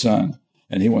the Son,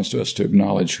 and he wants us to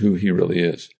acknowledge who he really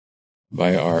is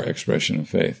by our expression of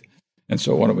faith. And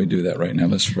so why don't we do that right now?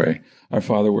 Let's pray. Our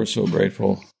Father, we're so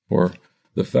grateful for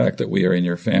the fact that we are in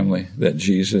your family, that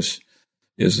Jesus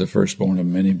is the firstborn of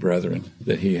many brethren,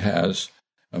 that he has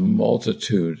a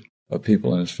multitude of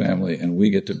people in his family, and we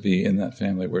get to be in that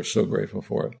family. We're so grateful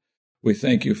for it. We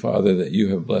thank you, Father, that you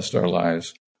have blessed our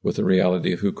lives with the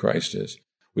reality of who Christ is.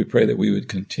 We pray that we would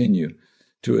continue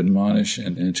to admonish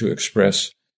and to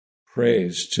express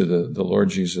praise to the Lord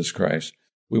Jesus Christ.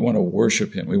 We want to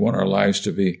worship him. We want our lives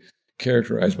to be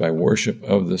characterized by worship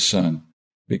of the Son,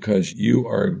 because you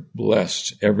are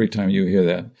blessed every time you hear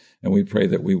that. And we pray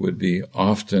that we would be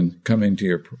often coming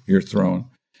to your throne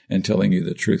and telling you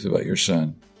the truth about your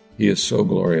Son. He is so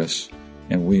glorious,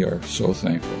 and we are so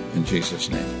thankful. In Jesus'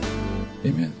 name,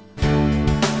 amen.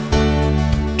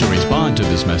 To respond to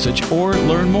this message or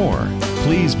learn more,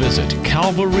 please visit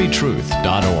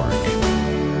calvarytruth.org.